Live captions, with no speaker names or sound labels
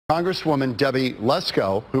Congresswoman Debbie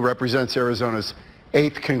Lesko, who represents Arizona's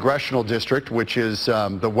 8th Congressional District, which is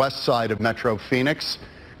the west side of Metro Phoenix.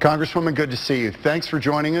 Congresswoman, good to see you. Thanks for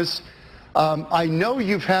joining us. I know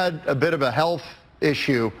you've had a bit of a health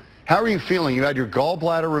issue. How are you feeling? You had your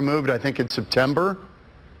gallbladder removed, I think, in September.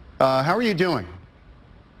 How are you doing?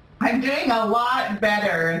 I'm doing a lot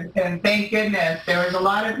better, and thank goodness. There was a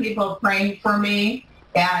lot of people praying for me,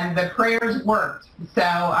 and the prayers worked. So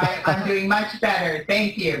I'm doing much better.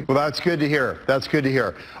 Thank you. Well, that's good to hear. That's good to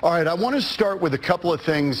hear. All right, I want to start with a couple of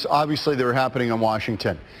things, obviously, that are happening in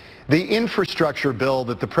Washington. The infrastructure bill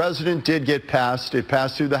that the president did get passed, it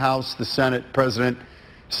passed through the House, the Senate, president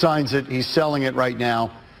signs it. He's selling it right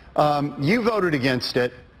now. You voted against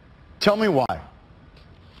it. Tell me why.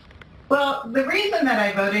 Well, the reason that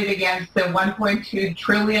I voted against the $1.2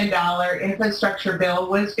 trillion infrastructure bill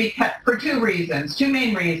was for two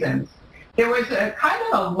main reasons. There was a kind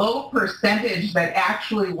of a low percentage that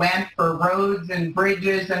actually went for roads and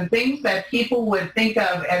bridges and things that people would think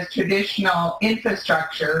of as traditional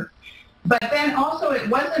infrastructure. But then also it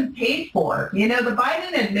wasn't paid for. You know, the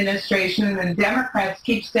Biden administration and the Democrats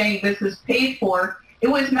keep saying this is paid for. It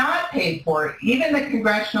was not paid for. Even the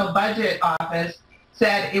Congressional Budget Office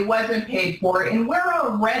said it wasn't paid for, and we're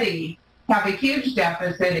already have a huge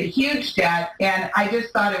deficit, a huge debt, and I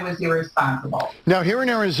just thought it was irresponsible. Now, here in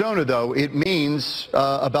Arizona, though, it means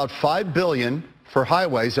about $5 billion for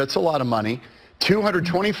highways. That's a lot of money.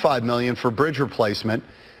 $225 million for bridge replacement,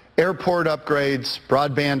 airport upgrades,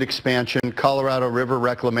 broadband expansion, Colorado River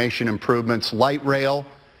reclamation improvements, light rail,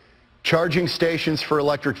 charging stations for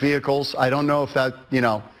electric vehicles. I don't know if that,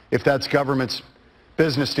 if that's government's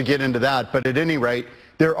business to get into that, but at any rate,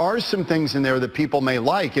 there are some things in there that people may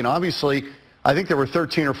like, and obviously, I think there were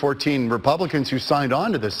 13 or 14 Republicans who signed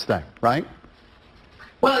on to this thing, right?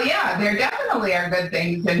 Well, yeah, there definitely are good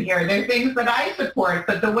things in here. There are things that I support,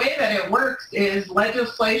 but the way that it works is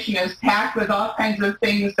legislation is packed with all kinds of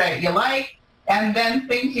things that you like and then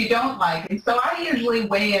things you don't like. And so I usually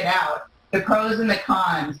weigh it out, the pros and the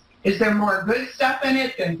cons. Is there more good stuff in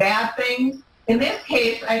it than bad things? In this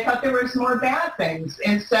case, I thought there was more bad things.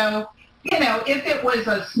 And so, if it was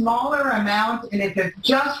a smaller amount and if it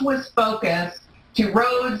just was focused to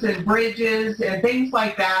roads and bridges and things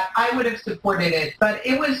like that, I would have supported it. But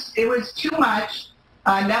it was too much.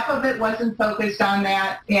 Enough of it wasn't focused on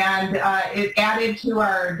that, and it added to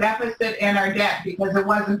our deficit and our debt because it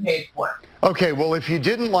wasn't paid for. Okay, well, if you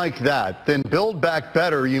didn't like that, then Build Back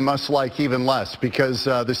Better you must like even less, because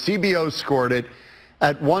the CBO scored it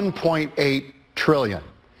at $1.8 trillion.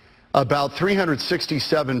 About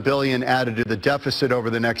 $367 billion added to the deficit over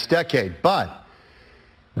the next decade. But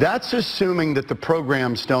that's assuming that the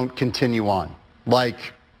programs don't continue on,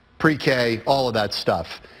 like pre-K, all of that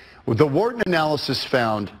stuff. The Wharton analysis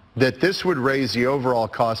found that this would raise the overall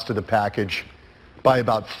cost of the package by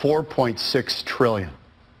about $4.6 trillion.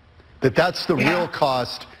 That's the real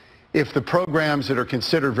cost if the programs that are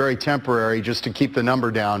considered very temporary, just to keep the number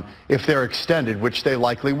down, if they're extended, which they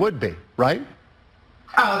likely would be, right?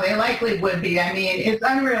 Oh, they likely would be. I mean, it's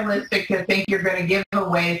unrealistic to think you're going to give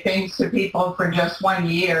away things to people for just 1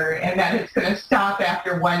 year and that it's going to stop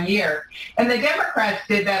after 1 year. And the Democrats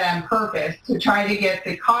did that on purpose to try to get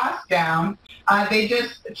the cost down. They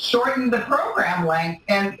just shortened the program length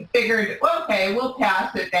and figured, well, okay, we'll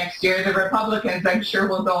pass it next year. The Republicans, I'm sure,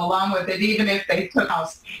 will go along with it, even if they took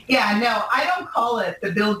House. Yeah, no, I don't call it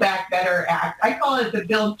the Build Back Better Act. I call it the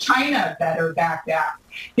Build China Better Back Act.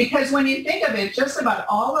 Because when you think of it, just about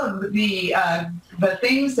all of the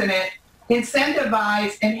things in it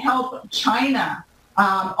incentivize and help China.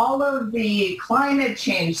 All of the climate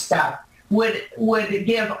change stuff would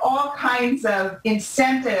give all kinds of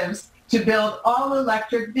incentives to build all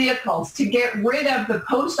electric vehicles, to get rid of the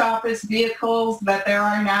post office vehicles that there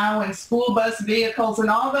are now and school bus vehicles and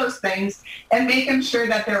all those things, and making sure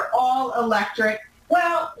that they're all electric.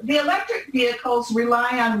 Well, the electric vehicles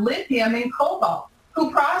rely on lithium and cobalt.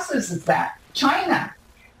 Who processes that? China.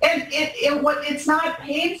 And it's not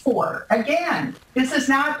paid for. Again, this is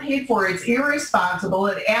not paid for. It's irresponsible.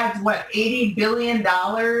 It adds, $80 billion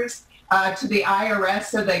to the IRS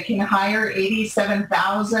so they can hire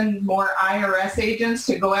 87,000 more IRS agents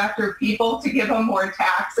to go after people to give them more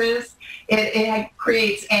taxes. It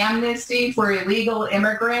creates amnesty for illegal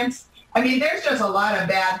immigrants. I mean, there's just a lot of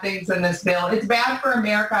bad things in this bill. It's bad for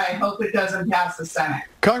America. I hope it doesn't pass the Senate.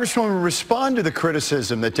 Congresswoman, respond to the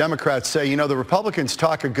criticism that Democrats say, the Republicans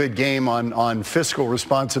talk a good game on fiscal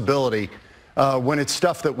responsibility when it's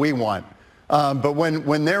stuff that we want. But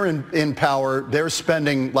when they're in power, they're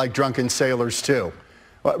spending like drunken sailors, too.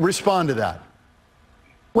 Respond to that.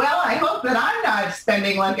 Well, I hope that I'm not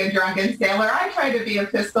spending like a drunken sailor. I try to be a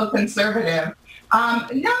fiscal conservative.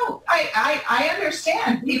 No, I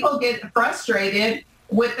understand. People get frustrated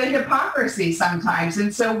with the hypocrisy sometimes.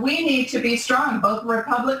 And so we need to be strong, both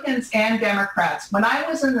Republicans and Democrats. When I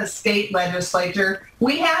was in the state legislature,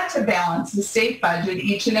 we had to balance the state budget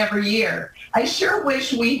each and every year. I sure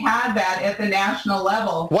wish we had that at the national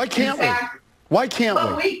level. Why can't we? Why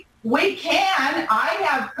can't we? We can. I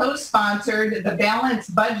have co-sponsored the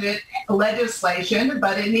balanced budget legislation,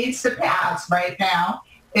 but it needs to pass right now.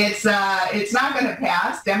 It's not going to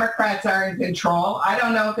pass. Democrats are in control. I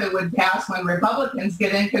don't know if it would pass when Republicans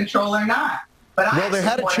get in control or not. But well, they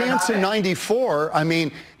had a chance in '94. I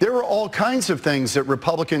mean, there were all kinds of things that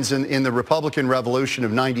Republicans in the Republican Revolution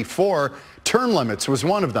of '94, term limits was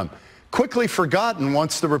one of them. Quickly forgotten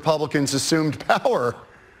once the Republicans assumed power.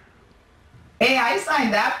 Hey, I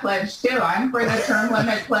signed that pledge too. I'm for the term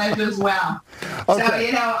limit pledge as well. Okay. So,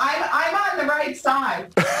 you know, I'm on the right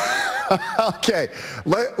side. Okay,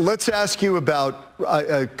 let's ask you about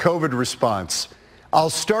COVID response.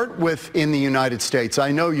 I'll start with in the United States.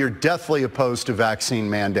 I know you're deathly opposed to vaccine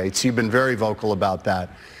mandates. You've been very vocal about that.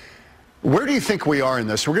 Where do you think we are in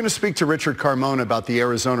this? We're going to speak to Richard Carmona about the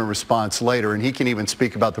Arizona response later, and he can even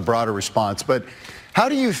speak about the broader response. But how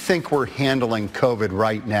do you think we're handling COVID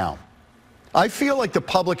right now? I feel like the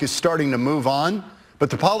public is starting to move on, but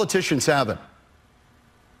the politicians haven't.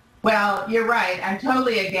 Well, you're right. I'm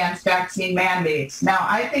totally against vaccine mandates. Now,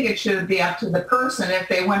 I think it should be up to the person if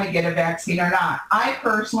they want to get a vaccine or not. I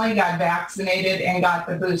personally got vaccinated and got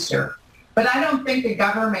the booster, but I don't think the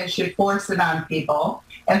government should force it on people.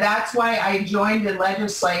 And that's why I joined in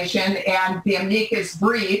legislation and the amicus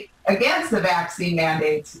brief against the vaccine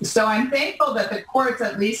mandates. So I'm thankful that the courts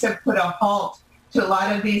at least have put a halt to a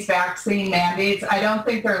lot of these vaccine mandates. I don't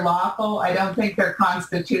think they're lawful. I don't think they're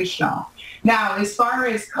constitutional. Now, as far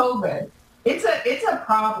as COVID, it's a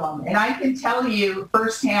problem. And I can tell you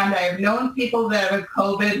firsthand, I have known people that have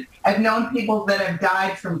COVID. I've known people that have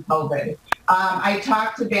died from COVID. I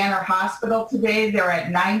talked to Banner Hospital today. They're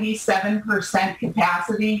at 97%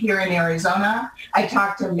 capacity here in Arizona. I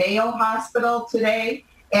talked to Mayo Hospital today,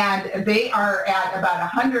 and they are at about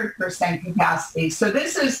 100% capacity. So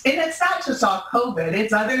this is, and it's not just all COVID,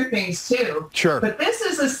 it's other things too. Sure. But this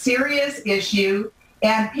is a serious issue,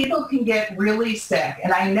 and people can get really sick.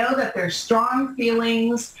 And I know that there's strong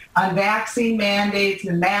feelings on vaccine mandates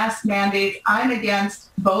and mask mandates. I'm against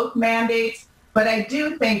both mandates, but I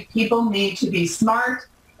do think people need to be smart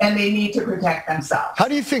and they need to protect themselves. How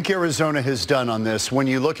do you think Arizona has done on this when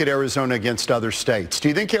you look at Arizona against other states? Do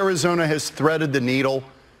you think Arizona has threaded the needle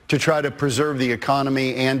to try to preserve the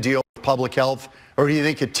economy and deal with public health? Or do you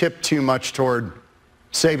think it tipped too much toward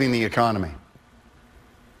saving the economy?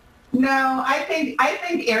 No, I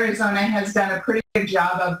think Arizona has done a pretty good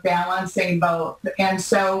job of balancing both. And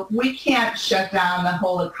so we can't shut down the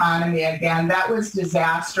whole economy again. That was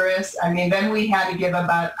disastrous. I mean, then we had to give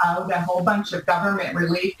out a whole bunch of government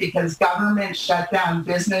relief because government shut down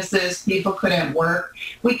businesses. People couldn't work.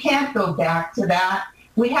 We can't go back to that.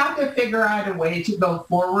 We have to figure out a way to go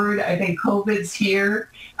forward. I think COVID's here,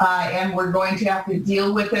 and we're going to have to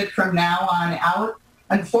deal with it from now on out.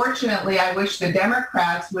 Unfortunately, I wish the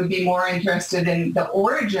Democrats would be more interested in the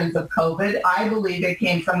origins of COVID. I believe it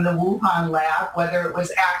came from the Wuhan lab. Whether it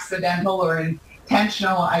was accidental or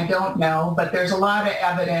intentional, I don't know. But there's a lot of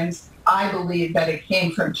evidence, I believe, that it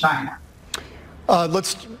came from China.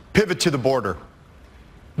 Let's pivot to the border.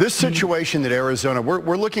 This situation that Arizona,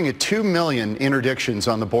 we're looking at 2 million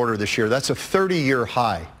interdictions on the border this year. That's a 30-year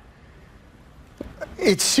high.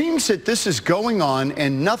 It seems that this is going on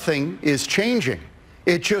and nothing is changing.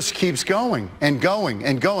 It just keeps going and going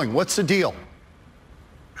and going. What's the deal?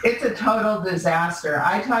 It's a total disaster.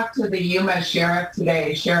 I talked to the Yuma sheriff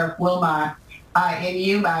today, Sheriff Wilmot, in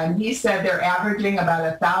Yuma, and he said they're averaging about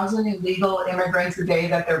 1,000 illegal immigrants a day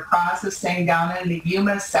that they're processing down in the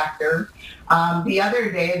Yuma sector. The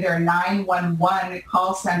other day, their 911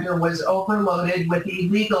 call center was overloaded with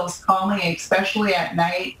illegals calling, especially at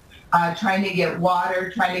night, trying to get water,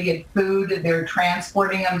 trying to get food. They're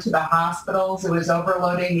transporting them to the hospitals. It was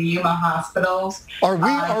overloading the Yuma hospitals. Are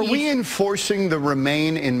we enforcing the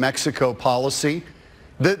Remain in Mexico policy?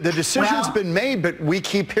 The decision's been made, but we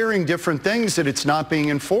keep hearing different things that it's not being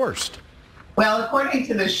enforced. Well, according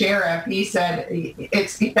to the sheriff, he said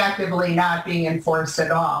it's effectively not being enforced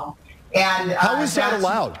at all. And how is that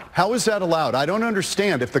allowed? How is that allowed? I don't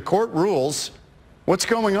understand. If the court rules, what's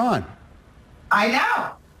going on? I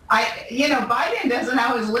know. Biden doesn't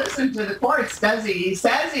always listen to the courts, does he? He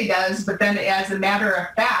says he does, but then as a matter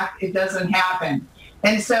of fact, it doesn't happen.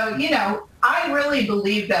 And so, I really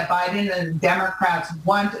believe that Biden and the Democrats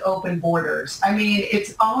want open borders. I mean,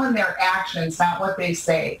 it's all in their actions, not what they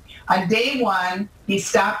say. On day one, he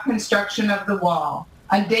stopped construction of the wall.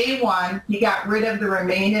 On day one, he got rid of the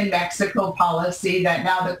Remain in Mexico policy that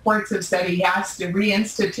now the courts have said he has to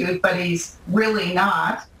reinstitute, but he's really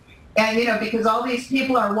not. And, because all these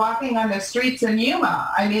people are walking on the streets in Yuma.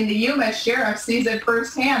 I mean, the Yuma sheriff sees it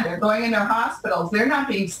firsthand. They're going in their hospitals. They're not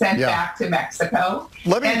being sent back to Mexico.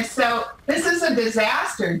 And so this is a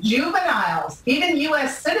disaster. Juveniles, even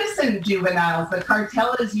U.S. citizen juveniles, the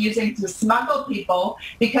cartel is using to smuggle people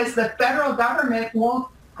because the federal government won't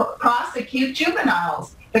prosecute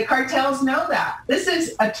juveniles. The cartels know that. This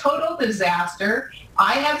is a total disaster.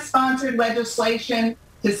 I have sponsored legislation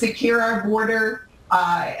to secure our border.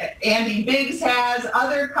 Andy Biggs has,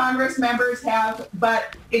 other Congress members have,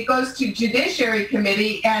 but it goes to Judiciary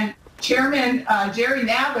Committee, and Chairman Jerry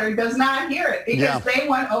Nadler does not hear it because they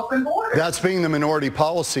want open borders. That's being the minority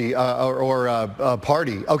policy or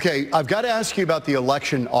party. Okay, I've got to ask you about the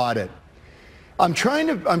election audit. I'm trying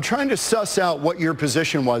to suss out what your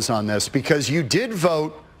position was on this, because you did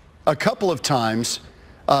vote a couple of times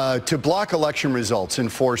to block election results in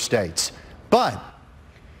 4 states. But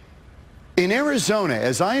in Arizona,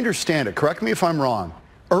 as I understand it, correct me if I'm wrong,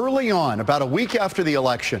 early on, about a week after the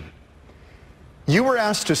election, you were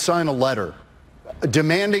asked to sign a letter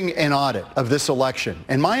demanding an audit of this election.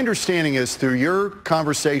 And my understanding is, through your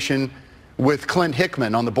conversation with Clint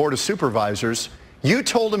Hickman on the Board of Supervisors, you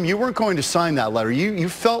told him you weren't going to sign that letter. You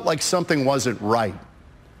felt like something wasn't right.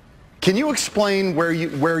 Can you explain where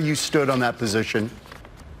you stood on that position?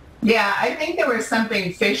 Yeah, I think there was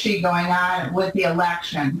something fishy going on with the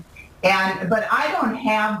election. But I don't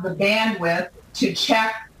have the bandwidth to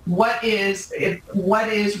check what is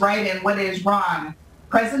right and what is wrong.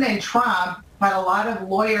 President Trump had a lot of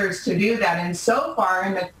lawyers to do that, and so far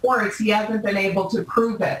in the courts, he hasn't been able to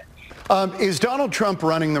prove it. Is Donald Trump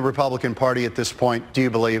running the Republican Party at this point, do you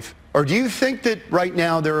believe? Or do you think that right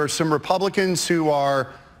now there are some Republicans who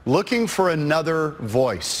are looking for another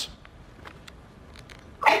voice?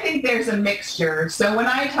 I think there's a mixture. So when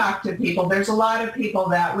I talk to people, there's a lot of people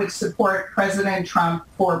that would support President Trump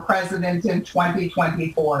for president in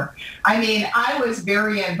 2024. I mean, I was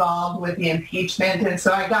very involved with the impeachment, and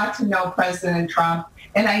so I got to know President Trump,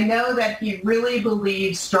 and I know that he really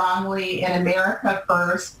believes strongly in America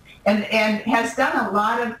first, and has done a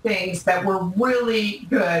lot of things that were really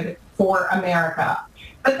good for America.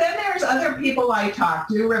 But then there's other people I talk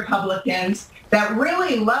to, Republicans, that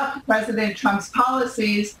really love President Trump's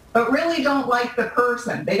policies, but really don't like the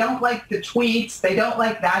person. They don't like the tweets. They don't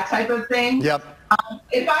like that type of thing. Yep.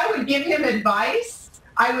 If I would give him advice,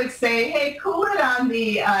 I would say, hey, cool it on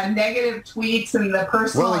the negative tweets and the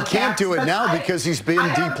personal Well, he can't do it now because he's being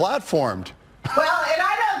deplatformed. Well, and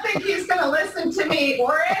I don't think he's going to listen to me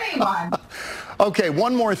or anyone. Okay,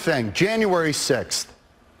 one more thing. January 6th.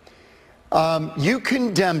 You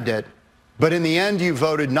condemned it, but in the end you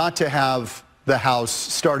voted not to have the House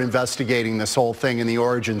start investigating this whole thing and the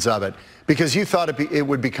origins of it because you thought it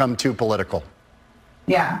would become too political.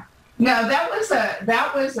 Yeah. No, that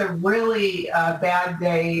was a really bad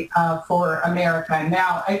day for America.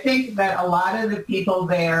 Now, I think that a lot of the people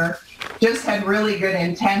there just had really good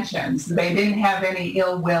intentions. They didn't have any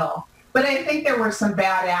ill will. But I think there were some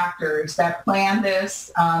bad actors that planned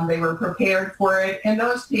this. They were prepared for it, and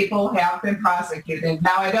those people have been prosecuted.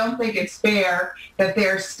 Now, I don't think it's fair that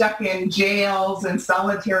they're stuck in jails and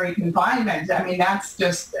solitary confinement. I mean, that's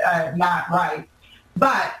just not right.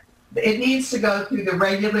 But it needs to go through the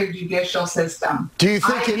regular judicial system. Do you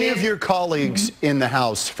think any of your colleagues in the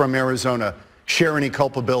House from Arizona share any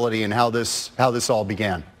culpability in how this all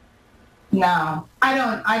began? No,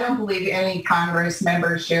 I don't believe any Congress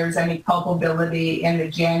member shares any culpability in the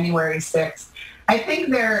January 6th. I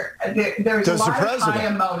think there's a lot of high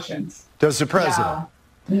emotions. Does the president?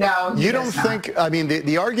 No. You don't think, I mean,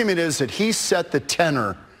 the argument is that he set the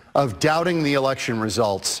tenor of doubting the election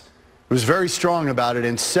results, was very strong about it,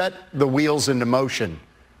 and set the wheels into motion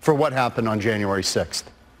for what happened on January 6th.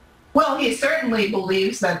 Well, he certainly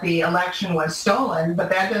believes that the election was stolen, but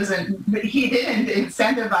he didn't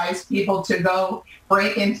incentivize people to go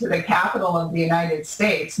break into the Capitol of the United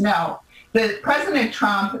States. No, President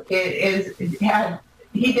Trump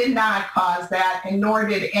he did not cause that, and nor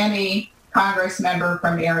did any Congress member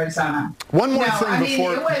from Arizona. One more thing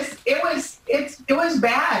before. It was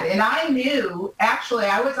bad, and I knew. Actually,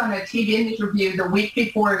 I was on a TV interview the week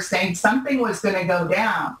before saying something was going to go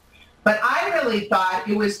down. But I really thought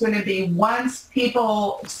it was going to be once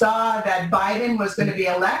people saw that Biden was going to be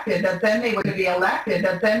elected, that then they would be elected,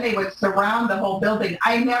 that then they would surround the whole building.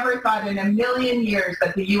 I never thought in a million years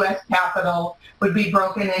that the U.S. Capitol would be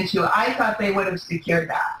broken into. I thought they would have secured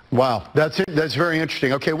that. Wow, that's very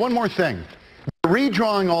interesting. Okay, one more thing. They're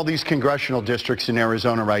redrawing all these congressional districts in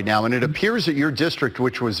Arizona right now, and it appears that your district,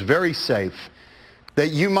 which was very safe, that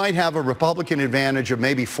you might have a Republican advantage of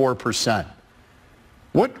maybe 4%.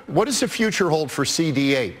 What does the future hold for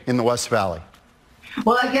CD8 in the West Valley?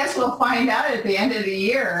 Well, I guess we'll find out at the end of the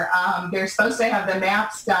year. They're supposed to have the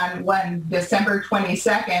maps done December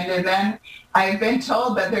 22nd, and then I've been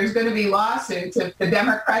told that there's going to be lawsuits. If the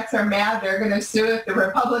Democrats are mad, they're going to sue. If the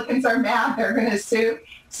Republicans are mad, they're going to sue.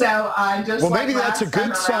 So just well, like maybe that's a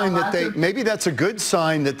good sign that maybe that's a good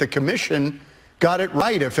sign that the commission got it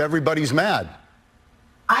right. If everybody's mad,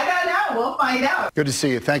 I don't know. We'll find out. Good to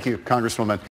see you. Thank you, Congresswoman.